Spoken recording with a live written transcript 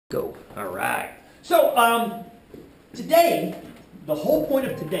Go. All right. So, today, the whole point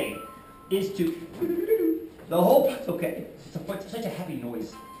of today is to, okay, it's such a happy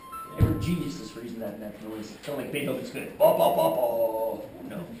noise. Every genius is for using that noise. It's like Beethoven's good. Ba, ba, ba, ba.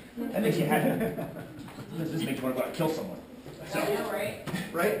 No, that makes you happy. This makes you want to go out and kill someone. So, yeah, right?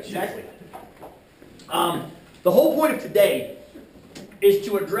 Right? Exactly. The whole point of today is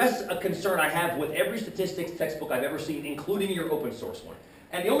to address a concern I have with every statistics textbook I've ever seen, including your open source one.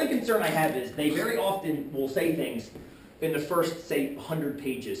 And the only concern I have is they very often will say things in the first, say, 100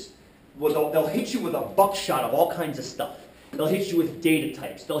 pages. Well, they'll hit you with a buckshot of all kinds of stuff. They'll hit you with data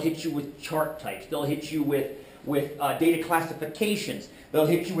types. They'll hit you with chart types. They'll hit you with data classifications. They'll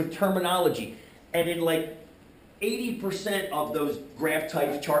hit you with terminology. And in like 80% of those graph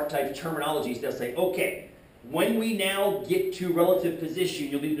types, chart types, terminologies, they'll say, okay, when we now get to relative position,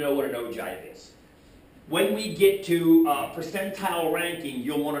 you'll need to know what an ogive is. When we get to percentile ranking,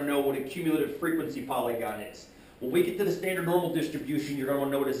 you'll want to know what a cumulative frequency polygon is. When we get to the standard normal distribution, you're going to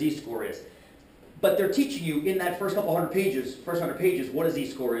want to know what a z-score is. But they're teaching you in that first couple hundred pages, what a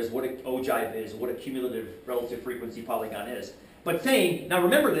z-score is, what an ogive is, what a cumulative relative frequency polygon is. But saying, now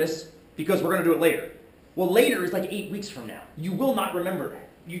remember this, because we're going to do it later. Well, later is like 8 weeks from now. You will not remember that.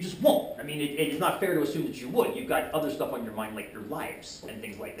 You just won't. I mean, it's not fair to assume that you would. You've got other stuff on your mind, like your lives and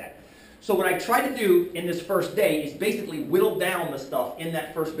things like that. So what I try to do in this first day is basically whittle down the stuff in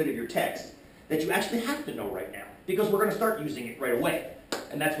that first bit of your text that you actually have to know right now, because we're going to start using it right away.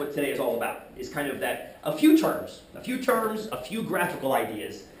 And that's what today is all about, is kind of that, a few terms, a few graphical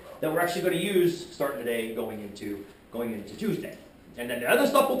ideas that we're actually going to use starting today going into Tuesday. And then the other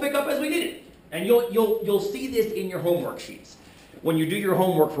stuff we'll pick up as we need it. And you'll see this in your homework sheets. When you do your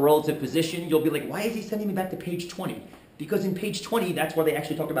homework for relative position, you'll be like, why is he sending me back to page 20? Because in page 20, that's where they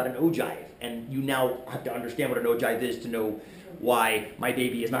actually talked about an ogive. And you now have to understand what an ogive is to know why my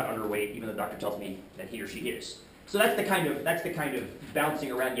baby is not underweight, even though the doctor tells me that he or she is. So that's the kind of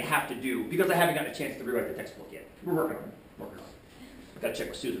bouncing around you have to do, because I haven't gotten a chance to rewrite the textbook yet. We're working on it. I've got to check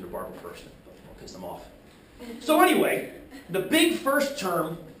with Susan or Barbara first. I'll piss them off. So anyway, the big first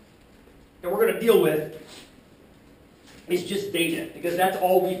term that we're going to deal with is just data, because that's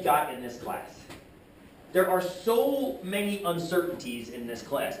all we've got in this class. There are so many uncertainties in this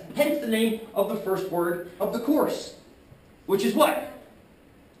class, hence the name of the first word of the course, which is what?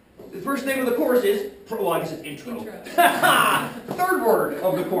 The first name of the course is, well, I guess it's intro. Third word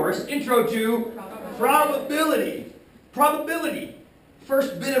of the course, intro to probability. Probability.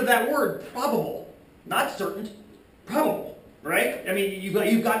 First bit of that word, probable. Not certain, probable, right? I mean,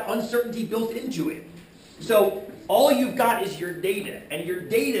 you've got uncertainty built into it. So all you've got is your data, and your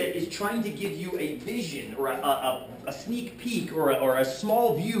data is trying to give you a vision or a sneak peek or a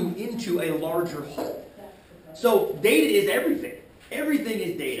small view into a larger whole. So data is everything. Everything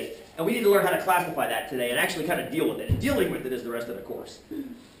is data, and we need to learn how to classify that today and actually kind of deal with it. And dealing with it is the rest of the course.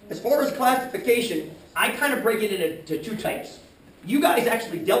 As far as classification, I kind of break it into two types. You guys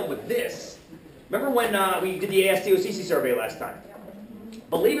actually dealt with this. Remember when we did the ASCOCC survey last time?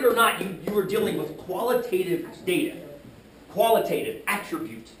 Believe it or not, you were dealing with qualitative data, qualitative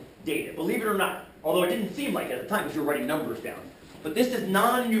attribute data. Believe it or not, although it didn't seem like it at the time because you were writing numbers down. But this is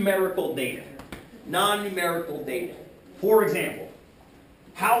non-numerical data. Non-numerical data. For example,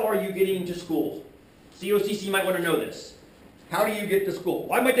 how are you getting to school? COCC might want to know this. How do you get to school?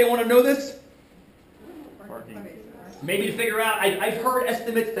 Why might they want to know this? Parking. Maybe to figure out, I've heard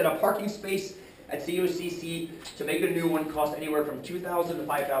estimates that a parking space at COCC to make a new one costs anywhere from $2,000 to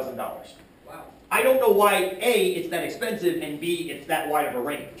 $5,000. Wow. I don't know why, A, it's that expensive, and B, it's that wide of a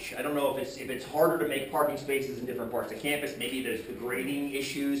range. I don't know if it's harder to make parking spaces in different parts of campus. Maybe there's the grading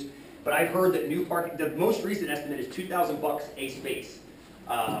issues. But I've heard that new parking, the most recent estimate is $2,000 a space.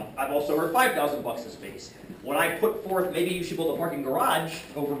 I've also heard $5,000 a space. When I put forth, maybe you should build a parking garage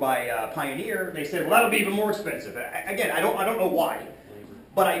over by Pioneer, they said, well, that'll be even more expensive. Again, I don't know why.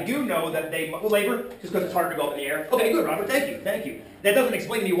 But I do know that labor, just because it's harder to go up in the air. Okay, good, Robert, thank you. That doesn't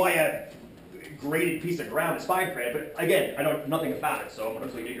explain to me why a graded piece of ground is fine for it, but again, I know nothing about it, so I'm going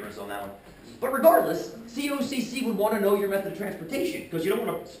to plead ignorance on that one. But regardless, COCC would want to know your method of transportation, because you don't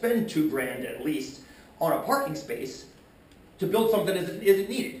want to spend $2,000 at least on a parking space to build something that isn't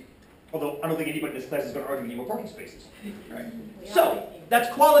needed. Although I don't think anybody in this class is going to argue we need more parking spaces. Right? So that's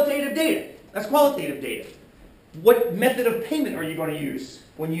qualitative data. That's qualitative data. What method of payment are you going to use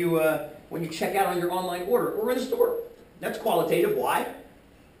when you check out on your online order or in the store? That's qualitative. Why?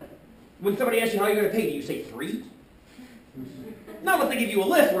 When somebody asks you how you're going to pay, do you say 3? Not unless they give you a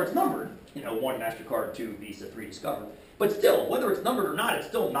list where it's numbered. 1 MasterCard, 2 Visa, 3 Discover. But still, whether it's numbered or not, it's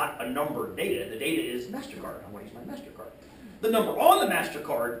still not a numbered data. The data is MasterCard. I want to use my MasterCard. The number on the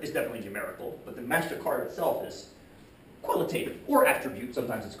MasterCard is definitely numerical, but the MasterCard itself is qualitative, or attribute,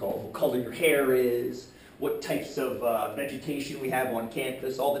 sometimes it's called. What color your hair is, what types of vegetation we have on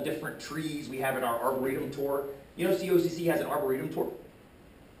campus, all the different trees we have in our Arboretum tour. You know COCC has an Arboretum tour?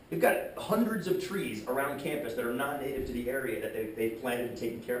 We've got hundreds of trees around campus that are non-native to the area that they've planted and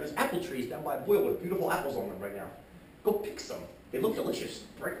taken care of. There's apple trees down by Boyle with beautiful apples on them right now. Go pick some. They look delicious.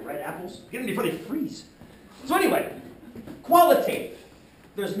 Bright red apples. Get them before they freeze. So anyway, qualitative.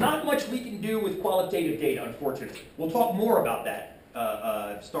 There's not much we can do with qualitative data, unfortunately. We'll talk more about that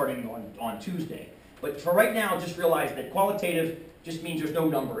starting on Tuesday. But for right now, just realize that qualitative just means there's no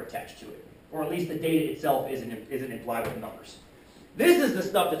number attached to it. Or at least the data itself isn't implied with numbers. This is the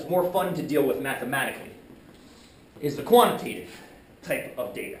stuff that's more fun to deal with mathematically, is the quantitative type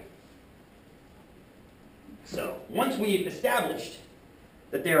of data. So once we've established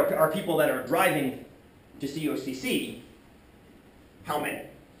that there are people that are driving to COCC, how many?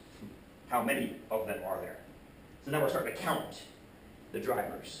 How many of them are there? So now we're starting to count the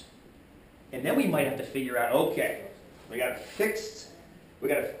drivers. And then we might have to figure out, okay, we got a fixed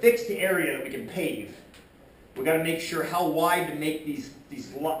area that we can pave. We got to make sure how wide to make these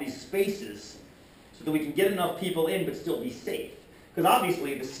spaces so that we can get enough people in but still be safe. Because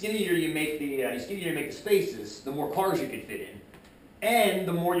obviously, the skinnier you make the spaces, the more cars you can fit in, and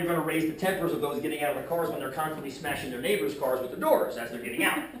the more you're going to raise the tempers of those getting out of the cars when they're constantly smashing their neighbors' cars with their doors as they're getting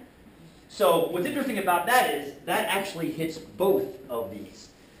out. So what's interesting about that is that actually hits both of these.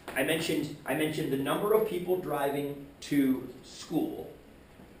 I mentioned the number of people driving to school.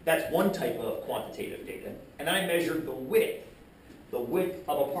 That's one type of quantitative data. And then I measured the width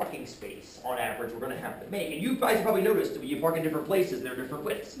of a parking space on average we're going to have to make. And you guys probably noticed that when you park in different places, there are different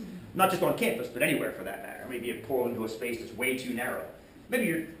widths. Not just on campus, but anywhere for that matter. Maybe you pull into a space that's way too narrow. Maybe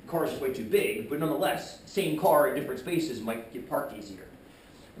your car is just way too big, but nonetheless, same car in different spaces might get parked easier.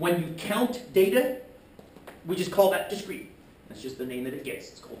 When you count data, we just call that discrete. That's just the name that it gets.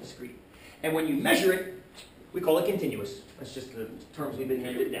 It's called discrete. And when you measure it, we call it continuous. That's just the terms we've been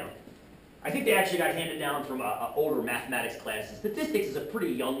handed down. I think they actually got handed down from an older mathematics class. Statistics is a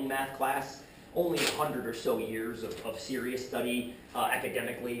pretty young math class, only 100 or so years of serious study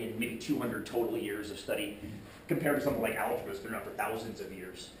academically, and maybe 200 total years of study, compared to something like algebra that's been around for thousands of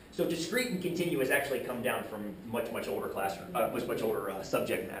years. So discrete and continuous actually come down from much older much older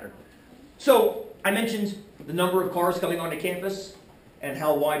subject matter. So I mentioned the number of cars coming onto campus and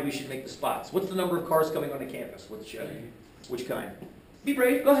how wide we should make the spots. What's the number of cars coming onto campus? Which kind? Be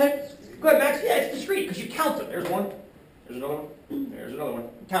brave. Go ahead. Go ahead, Max. Yeah, it's discrete because you count them. There's one. There's another one. There's another one.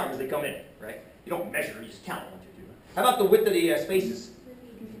 You count them as they come in, right? You don't measure. You just count 1, 2, 3. How about the width of the spaces?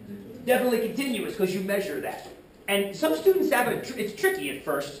 Definitely continuous because you measure that. And some students have it's tricky at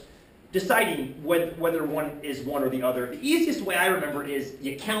first deciding whether one is one or the other. The easiest way I remember is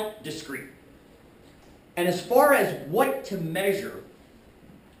you count discrete. And as far as what to measure,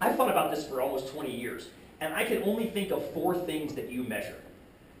 I've thought about this for almost 20 years. And I can only think of 4 things that you measure.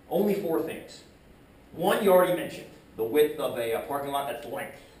 Only 4 things. One you already mentioned, the width of a parking lot, that's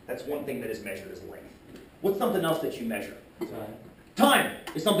length. That's one thing that is measured as length. What's something else that you measure? Time. Time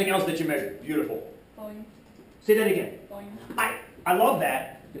is something else that you measure. Beautiful. Volume. Say that again. Volume. I love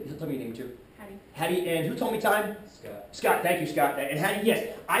that. Tell me your name too. Hattie. Hattie, and who told me time? Scott. Scott, thank you, Scott. And Hattie,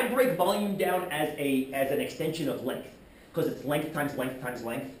 yes, I break volume down as an extension of length, because it's length times length times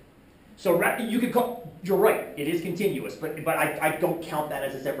length. So you could call, you're right, it is continuous, but I don't count that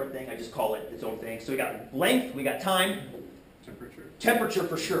as a separate thing. I just call it its own thing. So we got length, we got time. Temperature. Temperature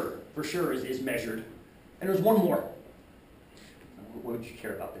for sure is measured. And there's one more. What would you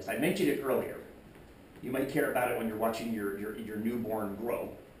care about this? I mentioned it earlier. You might care about it when you're watching your newborn grow.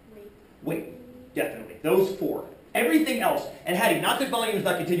 Weight, definitely. Those 4. Everything else, and Hattie, not that volume is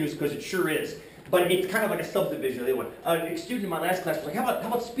not continuous because it sure is, but it's kind of like a subdivision of the other one. A student in my last class was like, how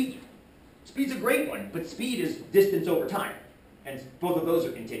about speed? Speed's a great one, but speed is distance over time. And both of those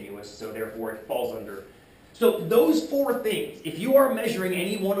are continuous, so therefore it falls under. So those 4 things, if you are measuring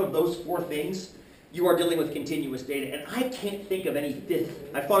any one of those 4 things, you are dealing with continuous data. And I can't think of any 5th.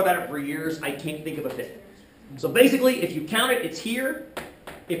 I've thought about it for years. I can't think of a 5th. So basically, if you count it, it's here.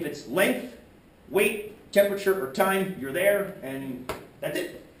 If it's length, weight, temperature, or time, you're there, and that's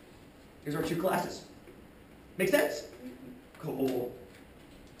it. Here's our 2 classes. Make sense? Cool.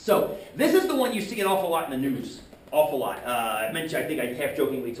 So this is the one you see an awful lot in the news. Awful lot. I think I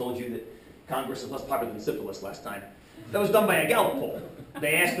half-jokingly told you that Congress is less popular than syphilis last time. That was done by a Gallup poll.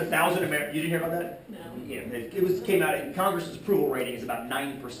 They asked 1,000 Americans. You didn't hear about that? No. Yeah, came out. Congress's approval rating is about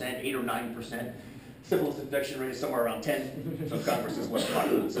 9%, 8 or 9%. Syphilis infection rate is somewhere around 10. So Congress is less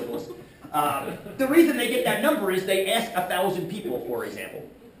popular than syphilis. The reason they get that number is they ask 1,000 people, for example,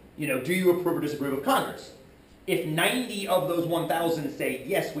 do you approve or disapprove of Congress? If 90 of those 1,000 say,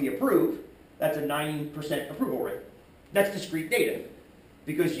 yes, we approve, that's a 9% approval rate. That's discrete data.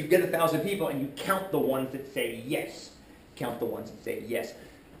 Because you get 1,000 people and you count the ones that say yes. Count the ones that say yes.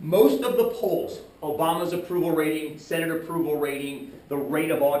 Most of the polls, Obama's approval rating, Senate approval rating, the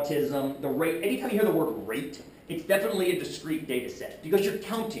rate of autism, the rate, anytime you hear the word rate, it's definitely a discrete data set because you're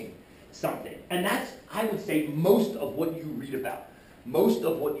counting something. And that's, I would say, most of what you read about. Most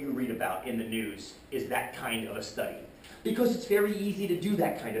of what you read about in the news is that kind of a study. Because it's very easy to do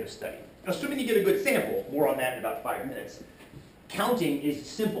that kind of a study. Assuming you get a good sample, more on that in about 5 minutes. Counting is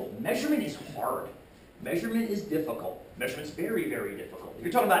simple. Measurement is hard. Measurement is difficult. Measurement's very, very difficult. If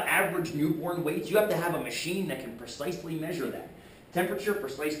you're talking about average newborn weights, you have to have a machine that can precisely measure that. Temperature,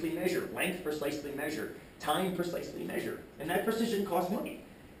 precisely measure. Length, precisely measure. Time, precisely measure. And that precision costs money.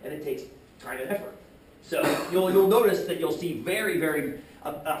 And it takes time and effort. So you'll notice that you'll see very, very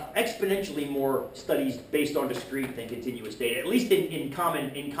exponentially more studies based on discrete than continuous data, at least in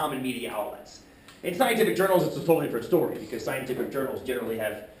common media outlets. In scientific journals, it's a totally different story because scientific journals generally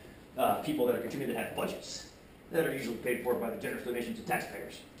have people that are contributing that have budgets that are usually paid for by the generous donations of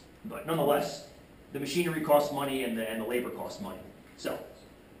taxpayers. But nonetheless, the machinery costs money and the labor costs money. So,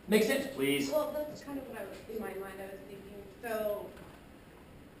 make sense, please? Well, that's kind of what I was, in my mind, I was thinking. So,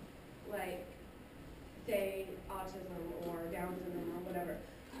 like, say autism or Down syndrome or whatever,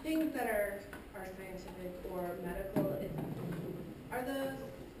 things that are scientific or medical, are those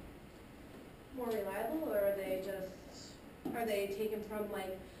more reliable, or are they taken from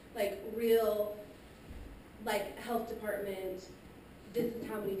like real, like health department, this is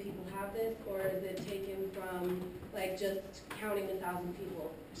how many people have this, or is it taken from like just counting 1,000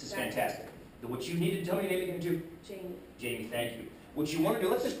 people? This is fantastic. What you need to tell me, name again, too? Jamie. Jamie, thank you. What you want to do,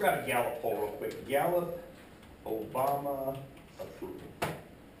 let's just grab a Gallup poll real quick. Gallup, Obama approval.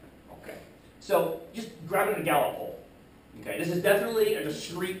 Okay. So just grab it in a Gallup poll. Okay. This is definitely a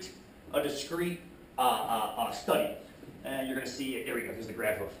discrete study. And you're going to see it. There we go. Here's the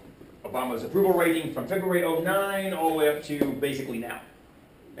graph of Obama's approval rating from February '09 all the way up to basically now.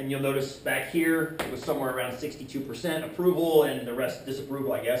 And you'll notice back here it was somewhere around 62% approval and the rest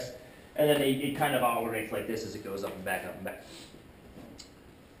disapproval, I guess. And then it kind of alternates like this as it goes up and back, up and back.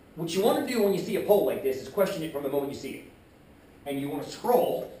 What you want to do when you see a poll like this is question it from the moment you see it. And you want to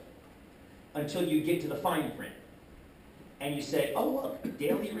scroll until you get to the fine print. And you say, oh look,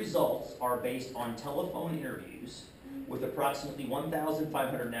 daily results are based on telephone interviews with approximately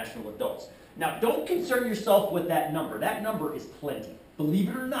 1,500 national adults. Now, don't concern yourself with that number. That number is plenty. Believe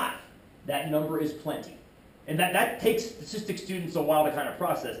it or not, that number is plenty. And that takes statistics students a while to kind of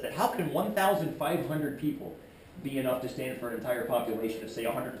process that. How can 1,500 people be enough to stand for an entire population of, say,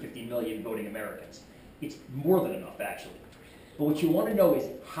 150 million voting Americans? It's more than enough, actually. But what you want to know is,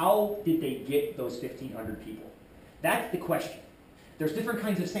 how did they get those 1,500 people? That's the question. There's different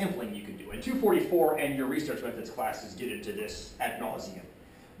kinds of sampling you can do. And 244 and your research methods classes get into this ad nauseum.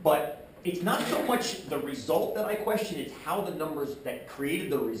 But it's not so much the result that I question, it's how the numbers that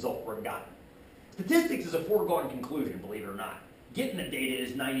created the result were gotten. Statistics is a foregone conclusion, believe it or not. Getting the data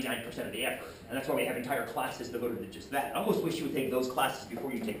is 99% of the effort. And that's why we have entire classes devoted to just that. I almost wish you would take those classes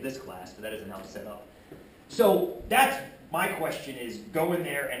before you take this class, but that isn't how it's set up. So that's my question, is go in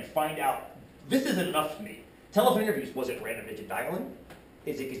there and find out, this isn't enough for me. Telephone interviews, was it random digit dialing?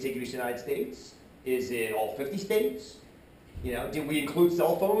 Is it contiguous United States? Is it all 50 states? Did we include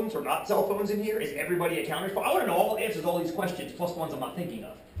cell phones or not cell phones in here? Is everybody accounted for? I want to know all the answers to all these questions, plus ones I'm not thinking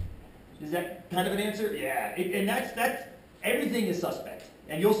of. Is that kind of an answer? Yeah, and that's everything is suspect.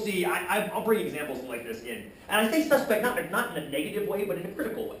 And you'll see, I'll bring examples like this in. And I say suspect not in a negative way, but in a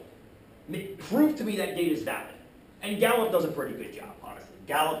critical way. Prove to me that data is valid. And Gallup does a pretty good job, honestly.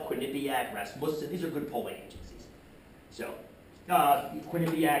 Gallup, Quinnipiac, Rasmussen, these are good polling agencies. So,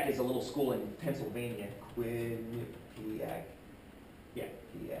 Quinnipiac is a little school in Pennsylvania. Quinnipiac. Yeah,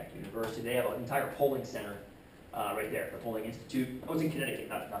 Quinnipiac University. They have an entire polling center right there, the Polling Institute. I was in Connecticut,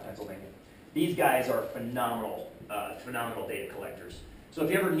 not Pennsylvania. These guys are phenomenal data collectors. So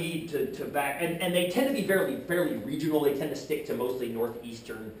if you ever need to back, and they tend to be fairly regional. They tend to stick to mostly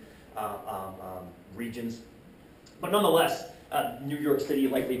northeastern regions. But nonetheless, New York City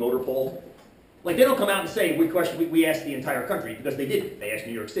likely voter poll. Like, they don't come out and say, we asked the entire country, because they didn't. They asked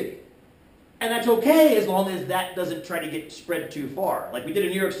New York City. And that's okay as long as that doesn't try to get spread too far. Like, we did a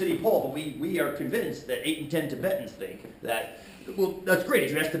New York City poll, but we are convinced that 8 in 10 Tibetans think that, well, that's great.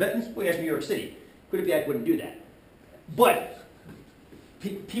 Did you ask Tibetans? We asked New York City. Quinnipiac wouldn't do that. But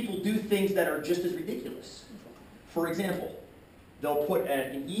people do things that are just as ridiculous. For example, they'll put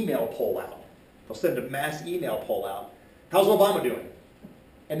an email poll out. They'll send a mass email poll out. How's Obama doing?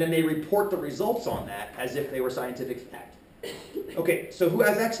 And then they report the results on that as if they were scientific fact. Okay, so who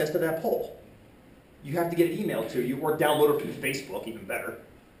has access to that poll? You have to get it emailed to you or download it from Facebook, even better.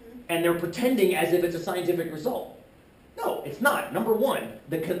 And they're pretending as if it's a scientific result. No, it's not. Number one,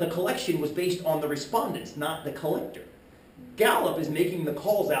 the collection was based on the respondents, not the collector. Gallup is making the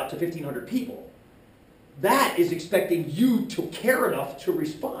calls out to 1,500 people. That is expecting you to care enough to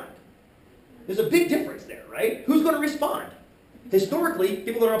respond. There's a big difference there, right? Who's going to respond? Historically,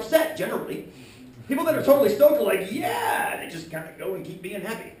 people that are upset, generally. People that are totally stoked are like, yeah, they just kind of go and keep being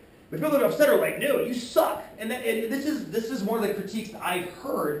happy. But people that are upset are like, no, you suck. And this is one of the critiques that I've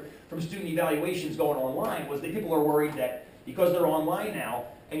heard from student evaluations going online, was that people are worried that because they're online now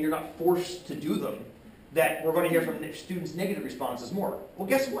and you're not forced to do them, that we're going to hear from the students' negative responses more. Well,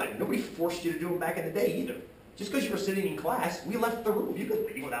 guess what? Nobody forced you to do them back in the day either. Just because you were sitting in class, we left the room. You could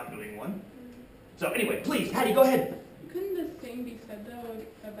leave without doing one. So anyway, please, Hattie, go ahead. Couldn't the same be said, though,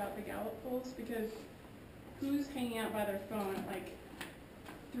 about the Gallup polls? Because who's hanging out by their phone at, like,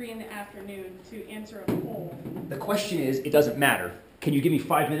 3 in the afternoon to answer a poll? The question is, it doesn't matter. Can you give me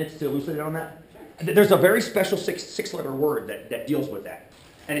 5 minutes to elucidate on that? Sure. There's a very special six-letter word that deals with that.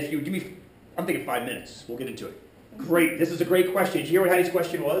 And if you give me, I'm thinking 5 minutes. We'll get into it. Great. This is a great question. Did you hear what Hattie's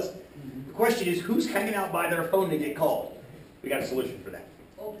question was? The question is, who's hanging out by their phone to get called? We got a solution for that.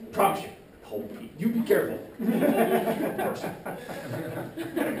 Promise you. You be careful. Of course.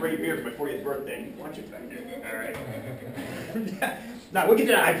 Got a great beard for my 40th birthday. Watch it back there. All right. Now, we'll get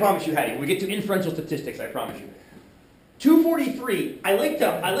to that. I promise you, Hattie. We get to inferential statistics. I promise you. 243. I like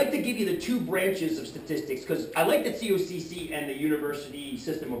to give you the two branches of statistics because I like that COCC and the University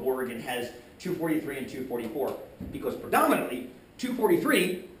System of Oregon has 243 and 244 because predominantly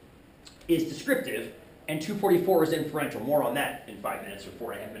 243 is descriptive and 244 is inferential. More on that in 5 minutes or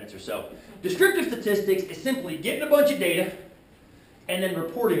 4.5 minutes or so. Descriptive statistics is simply getting a bunch of data and then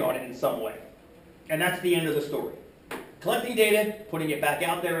reporting on it in some way. And that's the end of the story. Collecting data, putting it back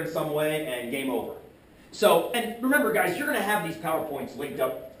out there in some way, and game over. So, and remember guys, you're going to have these PowerPoints linked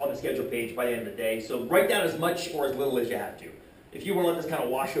up on the schedule page by the end of the day, so write down as much or as little as you have to. If you want to let this kind of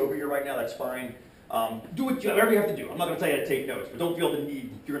wash over you right now, that's fine. Do whatever you have to do. I'm not going to tell you how to take notes, but don't feel the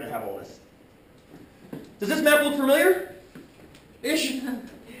need, you're going to have all this. Does this map look familiar? Ish? Yeah.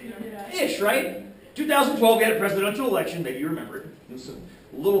 Ish, right? 2012, we had a presidential election, maybe you remember it. It was a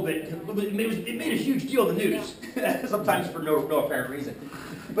little bit, it made a huge deal in the news, sometimes for no apparent reason.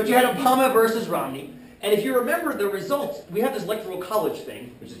 But you had Obama versus Romney, and if you remember the results, we have this electoral college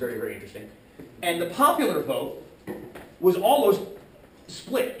thing, which is very, very interesting, and the popular vote was almost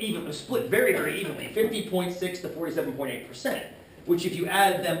split very, very evenly, 50.6 to 47.8%, which if you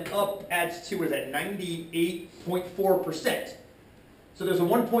add them up adds to, what is that, 98.4%. So there's a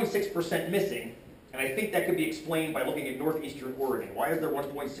 1.6% missing, and I think that could be explained by looking at northeastern Oregon. Why is there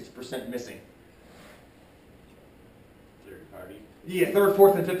 1.6% missing? Third party. Yeah, third,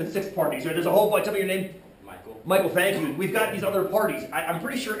 fourth, and fifth, and sixth parties. There's a whole bunch. Tell me your name. Michael. Michael, thank you. We've got these other parties. I'm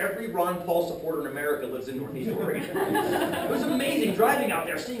pretty sure every Ron Paul supporter in America lives in Northeast Oregon. It was amazing driving out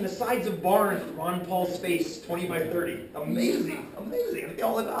there, seeing the sides of barns with Ron Paul's face, 20 by 30. Amazing, amazing. I think they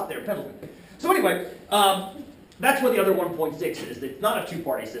all live out there in Pendleton. So anyway, that's where the other 1.6 is. It's not a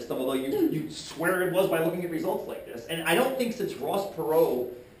two-party system, although you swear it was by looking at results like this. And I don't think since Ross Perot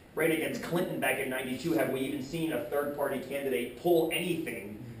ran against Clinton back in '92 have we even seen a third-party candidate pull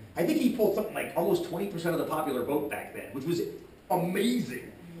anything. I think he pulled something like almost 20% of the popular vote back then, which was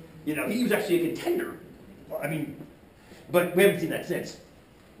amazing. You know, he was actually a contender. I mean, but we haven't seen that since.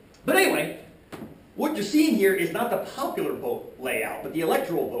 But anyway, what you're seeing here is not the popular vote layout, but the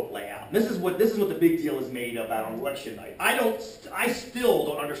electoral vote layout. And this is what the big deal is made about on election night. I still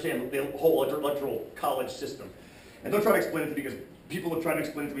don't understand the whole electoral college system. And don't try to explain it to me because people have tried to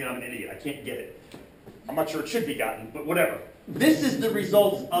explain it to me and I'm an idiot. I can't get it. I'm not sure it should be gotten, but whatever. This is the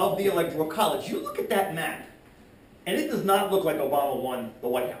results of the electoral college. You look at that map, and it does not look like Obama won the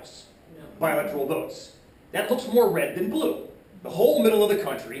White House by electoral votes. That looks more red than blue. The whole middle of the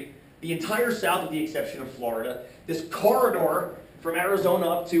country, the entire South with the exception of Florida, this corridor from Arizona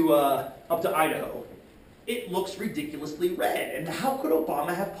up to Idaho, it looks ridiculously red. And how could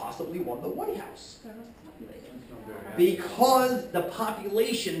Obama have possibly won the White House? Because the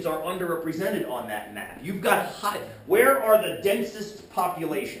populations are underrepresented on that map. You've got where are the densest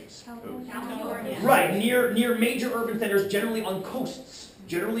populations? California. Right, near major urban centers, generally on coasts.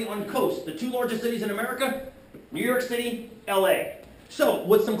 Generally on coasts. The two largest cities in America, New York City, LA. So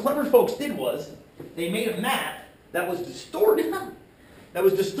what some clever folks did was they made a map that was distorted. That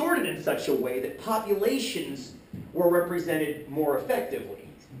was distorted in such a way that populations were represented more effectively.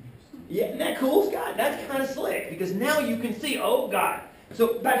 Yeah, isn't that cool, Scott? That's kind of slick, because now you can see, oh God.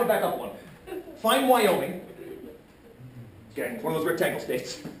 So back up one. Find Wyoming. Okay, one of those rectangle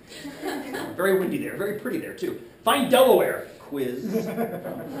states. Very windy there, very pretty there too. Find Delaware. Quiz.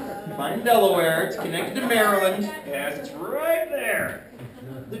 Find Delaware, it's connected to Maryland. Yes, it's right there.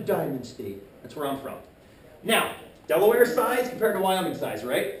 The Diamond State. That's where I'm from. Now, Delaware size compared to Wyoming size,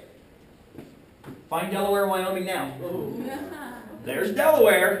 right? Find Delaware, Wyoming now. There's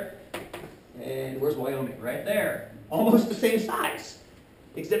Delaware. And where's Wyoming? Right there. Almost the same size.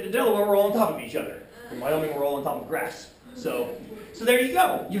 Except in Delaware, we're all on top of each other. In Wyoming, we're all on top of grass. So there you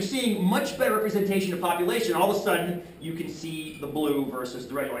go. You're seeing much better representation of population. All of a sudden, you can see the blue versus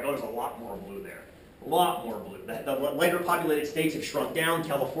the red. You're like, oh, there's a lot more blue there. A lot more blue. The lighter populated states have shrunk down.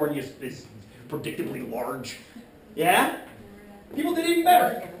 California is predictably large. Yeah? People did even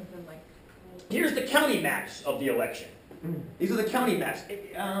better. Here's the county maps of the election. These are the county maps.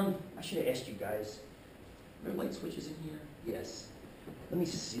 I should have asked you guys. Are there light switches in here? Yes. Let me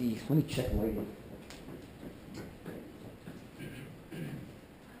see. Let me check lighting.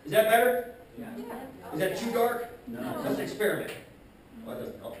 Is that better? Yeah. Is that too dark? No. Let's experiment. Oh, that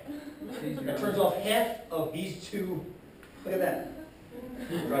doesn't help. That turns off half of these two. Look at that.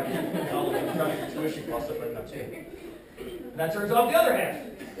 Tuition costs up enough too. That turns off the other half.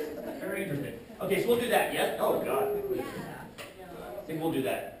 Very interesting. Okay, so we'll do that. Yeah? Oh, God. I think we'll do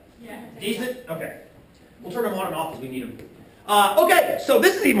that. Yeah. Decent? Okay. We'll turn them on and off as we need them. Okay, so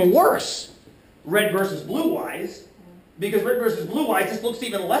this is even worse, red versus blue wise, because red versus blue wise, this looks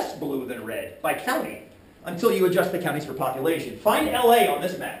even less blue than red by county until you adjust the counties for population. Find LA on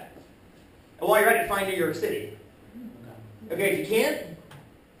this map. And while you're at it, find New York City. Okay, if you can't,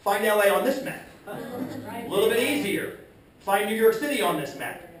 find LA on this map. A little bit easier. Find New York City on this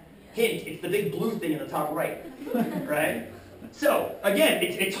map. Hint, it's the big blue thing in the top right. Right? So, again,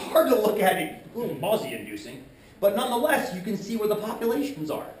 it's hard to look at it, a little nausea-inducing, but nonetheless, you can see where the populations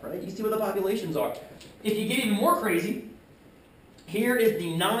are, right? You can see where the populations are. If you get even more crazy, here is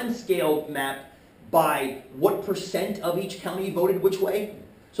the non-scaled map by what percent of each county voted which way.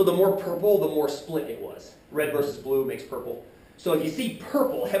 So the more purple, the more split it was. Red versus blue makes purple. So if you see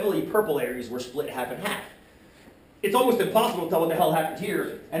purple, heavily purple areas were split half and half. It's almost impossible to tell what the hell happened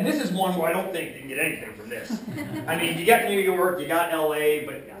here. And this is one where I don't think you can get anything from this. I mean, you got New York, you got LA,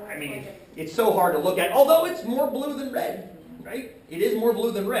 but I mean, it's so hard to look at. Although it's more blue than red, right? It is more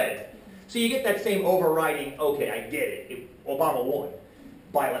blue than red. So you get that same overriding, okay, I get it. Obama won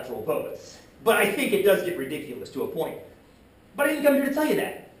by electoral votes. But I think it does get ridiculous to a point. But I didn't come here to tell you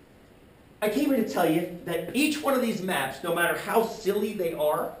that. I came here to tell you that each one of these maps, no matter how silly they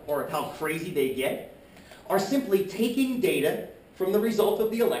are or how crazy they get, are simply taking data from the result of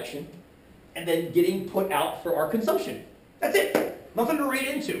the election and then getting put out for our consumption. That's it. Nothing to read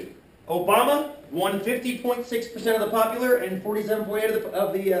into. Obama won 50.6% of the popular and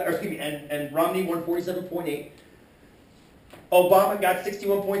 47.8 and Romney won 47.8. Obama got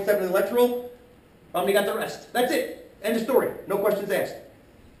 61.7 of the electoral. Romney got the rest. That's it. End of story. No questions asked.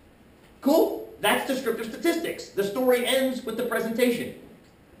 Cool. That's descriptive statistics. The story ends with the presentation.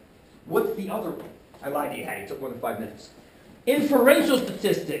 What's the other one? I lied to you, Hattie. It took more than 5 minutes. Inferential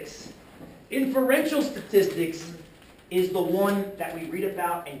statistics. Inferential statistics is the one that we read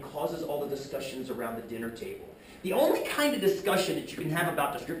about and causes all the discussions around the dinner table. The only kind of discussion that you can have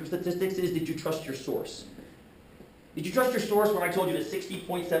about descriptive statistics is, did you trust your source? Did you trust your source when I told you that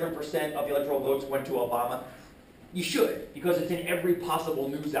 60.7% of the electoral votes went to Obama? You should, because it's in every possible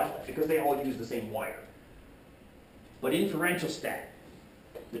news outlet, because they all use the same wire. But inferential stat,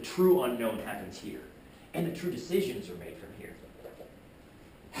 the true unknown happens here, and the true decisions are made from here.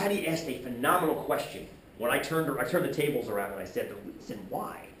 Hattie asked a phenomenal question when I turned the tables around and I said, listen,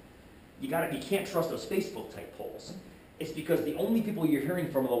 why? You can't trust those Facebook type polls. It's because the only people you're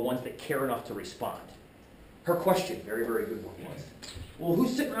hearing from are the ones that care enough to respond. Her question, very, very good one, was, well,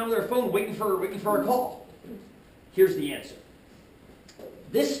 who's sitting around with their phone waiting for a call? Here's the answer.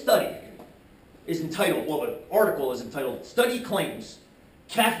 This study is entitled, well, the article is entitled, Study Claims.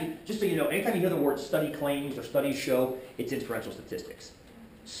 Kathy, just so you know, anytime you hear the word study claims or studies show, it's inferential statistics.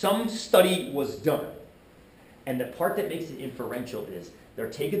 Some study was done. And the part that makes it inferential is they're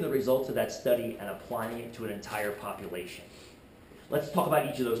taking the results of that study and applying it to an entire population. Let's talk about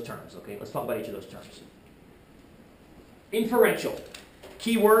each of those terms, okay? Let's talk about each of those terms. Inferential.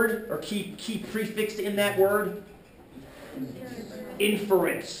 Key word or key prefix in that word?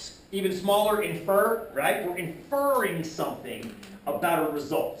 Inference. Even smaller, infer, right? We're inferring something about a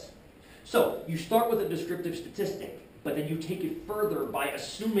result. So you start with a descriptive statistic. but then you take it further by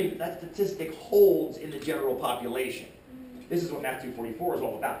assuming that statistic holds in the general population. This is what Math 244 is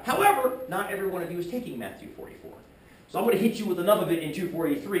all about. However, not every one of you is taking Math 244. So I'm going to hit you with enough of it in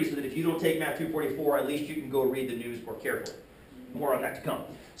 243 so that if you don't take Math 244, at least you can go read the news more carefully. More on that to come.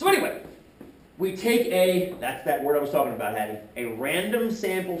 So anyway, we take that's that word I was talking about, Hattie, a random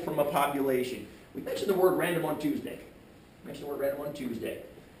sample from a population. We mentioned the word random on Tuesday.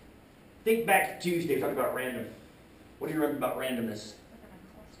 Think back to Tuesday, we talked about random. What do you remember about randomness?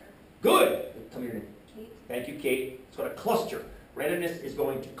 Good. Tell me your name. Kate. Thank you, Kate. It's called a cluster. Randomness is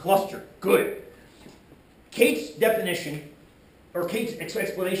going to cluster. Good. Kate's definition, or Kate's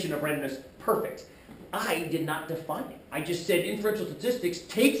explanation of randomness, perfect. I did not define it. I just said inferential statistics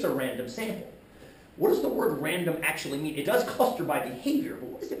takes a random sample. What does the word random actually mean? It does cluster by behavior, but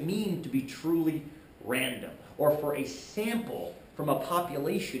what does it mean to be truly random? Or for a sample from a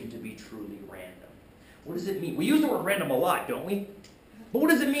population to be truly random? What does it mean? We use the word random a lot, don't we? But what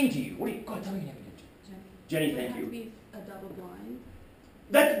does it mean to you? Go ahead, tell me your name again. Jenny, thank you. Would it have to be a double blind?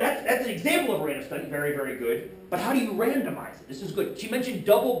 That's an example of a random study. Very, very good. But how do you randomize it? This is good. She mentioned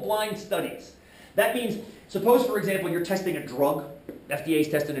double-blind studies. That means, suppose, for example, you're testing a drug. FDA is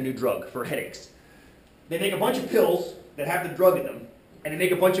testing a new drug for headaches. They make a bunch of pills that have the drug in them, and they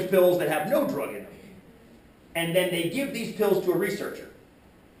make a bunch of pills that have no drug in them. And then they give these pills to a researcher.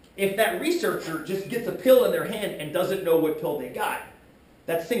 If that researcher just gets a pill in their hand and doesn't know what pill they got,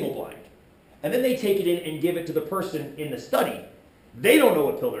 that's single-blind. And then they take it in and give it to the person in the study. They don't know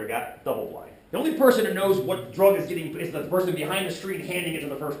what pill they got, double-blind. The only person who knows what drug is getting is the person behind the screen handing it to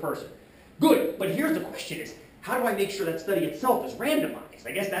the first person. Good, but here's the question is, how do I make sure that study itself is randomized?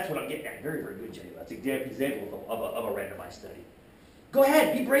 I guess that's what I'm getting at. Very, very good, Jenny. That's an example of a randomized study. Go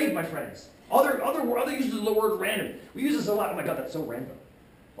ahead, be brave, my friends. Other uses of the word random. We use this a lot. Oh my God, that's so random.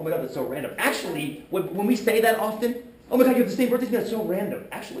 Oh my God, that's so random. Actually, when we say that often, oh my God, you have the same birthday, that's so random.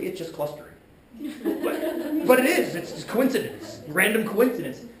 Actually, it's just clustering. But it is. It's just coincidence. Random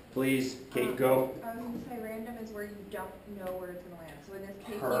coincidence. Please, Kate, go. I was going to say random is where you don't know where it's going to land. So in this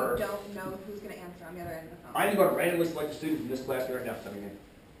case, Perfect. you don't know who's going to answer on the other end of the phone. I'm going to randomly select a student from this class right now. Tell me your name.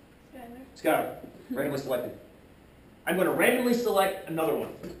 Skylar, randomly selected. I'm going to randomly select another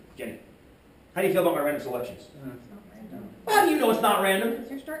one. Jenny, how do you feel about my random selections? It's not random. How do you know it's not random?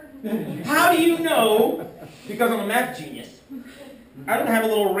 Because you're starting. How do you know? Because I'm a math genius. I don't have a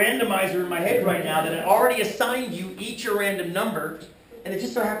little randomizer in my head right now that had already assigned you each a random number, and it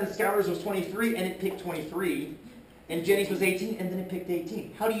just so happens Skylar's was 23, and it picked 23, and Jenny's was 18, and then it picked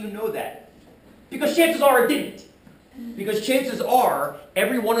 18. How do you know that? Because chances are it didn't. Because chances are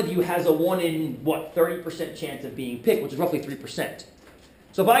every one of you has a 1 in, 30% chance of being picked, which is roughly 3%.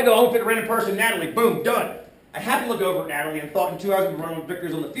 So if I go, I want to pick a random person, Natalie, boom, done. I happen to look over at Natalie and thought in 2 hours I'd be running with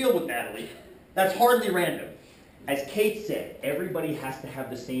Vickers on the field with Natalie. That's hardly random. As Kate said, everybody has to have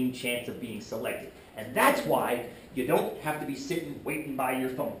the same chance of being selected. And that's why you don't have to be sitting waiting by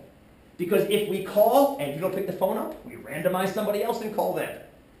your phone. Because if we call and you don't pick the phone up, we randomize somebody else and call them.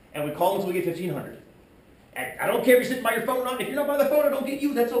 And we call them until we get 1,500. And I don't care if you're sitting by your phone or not. If you're not by the phone, I don't get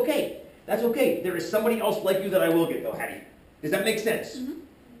you. That's okay. That's okay. There is somebody else like you that I will get, though, Hattie. Does that make sense?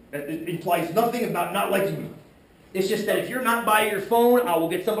 Mm-hmm. It implies nothing about not liking you. It's just that if you're not by your phone, I will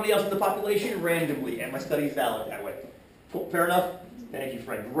get somebody else in the population randomly, and my study is valid that way. Cool. Fair enough? Thank you,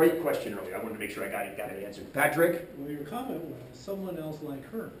 Frank. Great question earlier. I wanted to make sure I got it answered. Patrick? Well, your comment was someone else like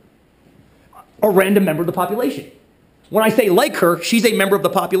her. A random member of the population. When I say like her, she's a member of the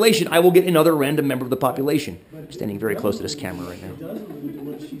population. I will get another random member of the population. I'm standing very close to this camera right now. It does allude to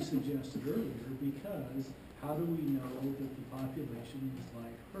what she suggested earlier, because how do we know that the population is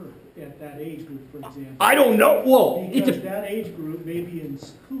like her at that age group, for example? I don't know. Whoa. Because that age group may be in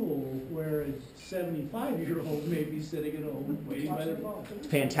school, whereas 75-year-old may be sitting at home waiting by their phone.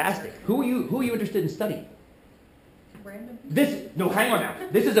 Fantastic. Who are you interested in studying? Random. Hang on now.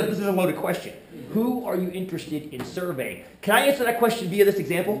 This is a loaded question. Who are you interested in surveying? Can I answer that question via this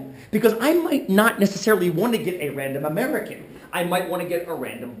example? Because I might not necessarily want to get a random American. I might want to get a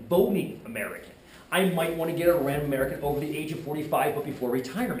random voting American. I might want to get a random American over the age of 45 but before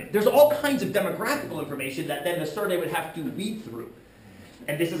retirement. There's all kinds of demographical information that then the survey would have to weed through.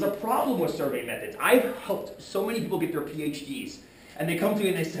 And this is a problem with survey methods. I've helped so many people get their PhDs, and they come to me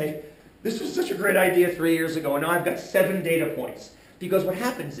and they say, this was such a great idea 3 years ago, and now I've got 7 data points. Because what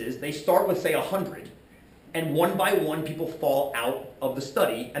happens is they start with, say, 100, and one by one people fall out of the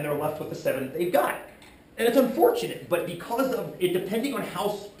study, and they're left with the 7 they've got. And it's unfortunate, but because of it, depending on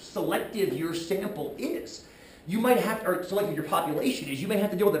how selective your sample is, you might have, or selective your population is, you may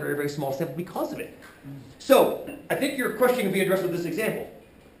have to deal with a very, very small sample because of it. So, I think your question can be addressed with this example.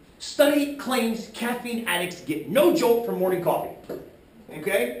 Study claims caffeine addicts get no jolt from morning coffee.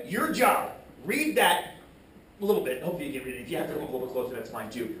 Okay? Your job, read that a little bit. Hopefully you can read it. If you have to come a little bit closer, that's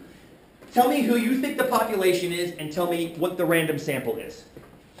fine too. Tell me who you think the population is and tell me what the random sample is.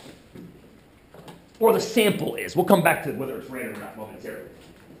 Or the sample is. We'll come back to whether it's random or not momentarily.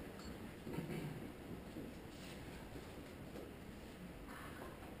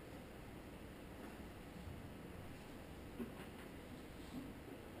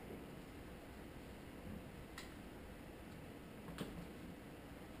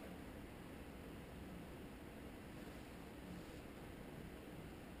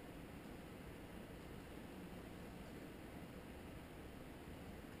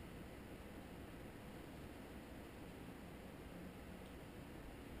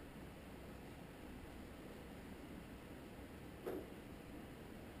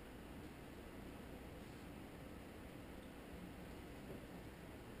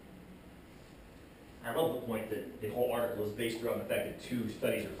 I love the point that the whole article is based around the fact that two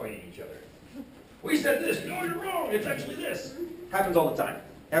studies are fighting each other. We said this, no, you're wrong, it's actually this. Happens all the time.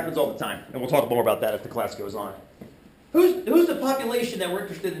 Happens all the time. And we'll talk more about that as the class goes on. Who's the population that we're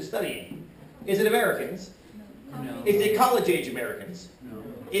interested in studying? Is it Americans? No. Is it college-age Americans? No.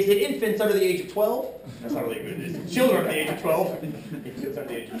 Is it infants under the age of 12? That's not really what it is. Children under the age of 12. Infants under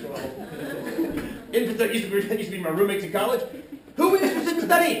the age of 12. Infants that used to be my roommates in college. Who are we interested in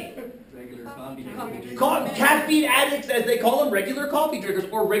studying? Caffeine addicts, as they call them, regular coffee drinkers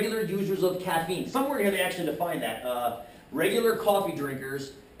or regular users of caffeine. Somewhere here they actually define that. Regular coffee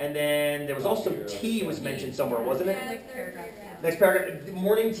drinkers, and then there was also tea was mentioned somewhere, wasn't it? Next paragraph,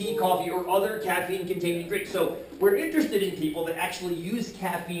 morning tea, coffee, or other caffeine-containing drinks. So we're interested in people that actually use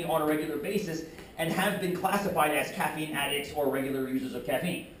caffeine on a regular basis and have been classified as caffeine addicts or regular users of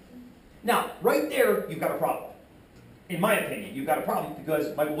caffeine. Now, right there, you've got a problem. In my opinion, you've got a problem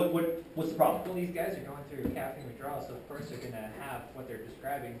because, Michael, what's the problem? Well, these guys are going through caffeine withdrawal, so of course they're going to have what they're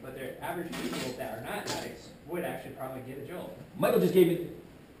describing, but their average people that are not addicts would actually probably get a jolt. Michael just gave me,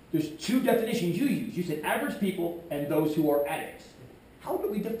 there's two definitions you use. You said average people and those who are addicts. How do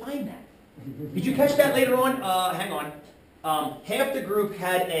we define that? Did you catch that later on? Hang on. Half the group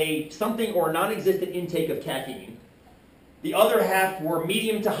had a something or non-existent intake of caffeine. The other half were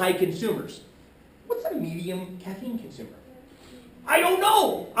medium to high consumers. What's a medium caffeine consumer? I don't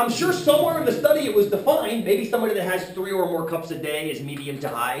know. I'm sure somewhere in the study it was defined. Maybe somebody that has 3 or more cups a day is medium to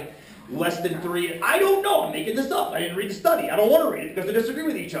high. Less than 3. I don't know. I'm making this up. I didn't read the study. I don't want to read it because they disagree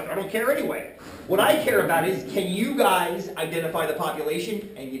with each other. I don't care anyway. What I care about is, can you guys identify the population?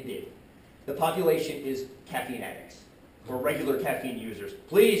 And you did. The population is caffeine addicts or regular caffeine users.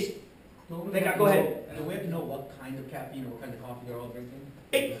 Please. Go ahead. Do we have to know what kind of caffeine or what kind of coffee they're all drinking?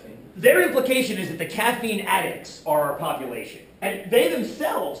 Their implication is that the caffeine addicts are our population. And they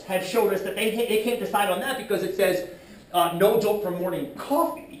themselves have showed us that they can't decide on that because it says no jolt from morning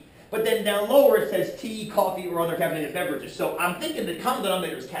coffee. But then down lower it says tea, coffee, or other caffeinated beverages. So I'm thinking the common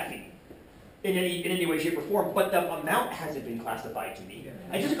denominator is caffeine in any way, shape, or form. But the amount hasn't been classified to me.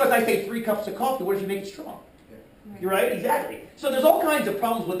 And just because I say 3 cups of coffee, what if you make it strong? You're right, exactly. So there's all kinds of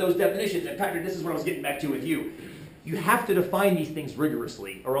problems with those definitions. And Patrick, this is what I was getting back to with you. You have to define these things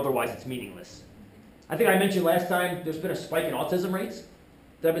rigorously, or otherwise it's meaningless. I think I mentioned last time there's been a spike in autism rates.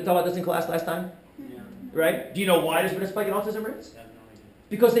 Did I talk about this in class last time? Yeah. Right? Do you know why there's been a spike in autism rates? I have no idea.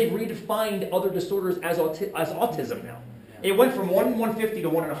 Because they've redefined other disorders as autism now. It went from 1 in 150 to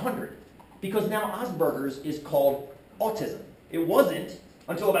 1 in 100. Because now Asperger's is called autism. It wasn't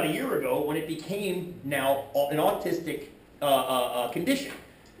until about a year ago when it became now an autistic condition.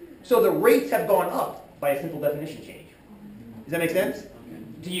 So the rates have gone up by a simple definition change. Does that make sense?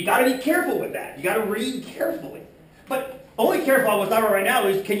 You got to be careful with that. You got to read carefully. But only careful what's not right now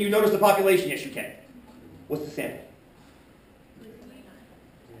is, can you notice the population? Yes, you can. What's the sample?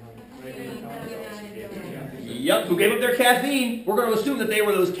 Yep, who gave up their caffeine? We're going to assume that they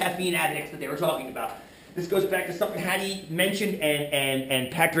were those caffeine addicts that they were talking about. This goes back to something Hattie mentioned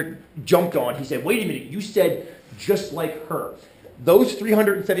and Patrick jumped on. He said, wait a minute, you said just like her. Those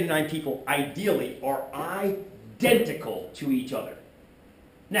 379 people, ideally, are identical to each other.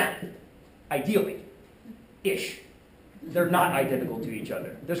 Now, ideally, ish. They're not identical to each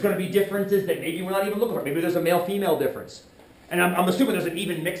other. There's going to be differences that maybe we're not even looking for. Maybe there's a male-female difference. And I'm assuming there's an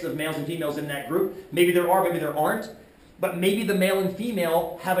even mix of males and females in that group. Maybe there are, maybe there aren't. But maybe the male and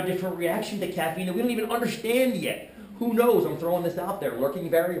female have a different reaction to caffeine that we don't even understand yet. Who knows? I'm throwing this out there. Lurking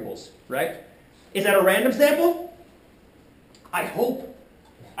variables, right? Is that a random sample? I hope.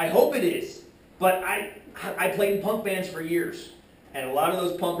 I hope it is. But I played in punk bands for years. And a lot of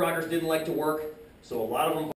those punk rockers didn't like to work. So a lot of them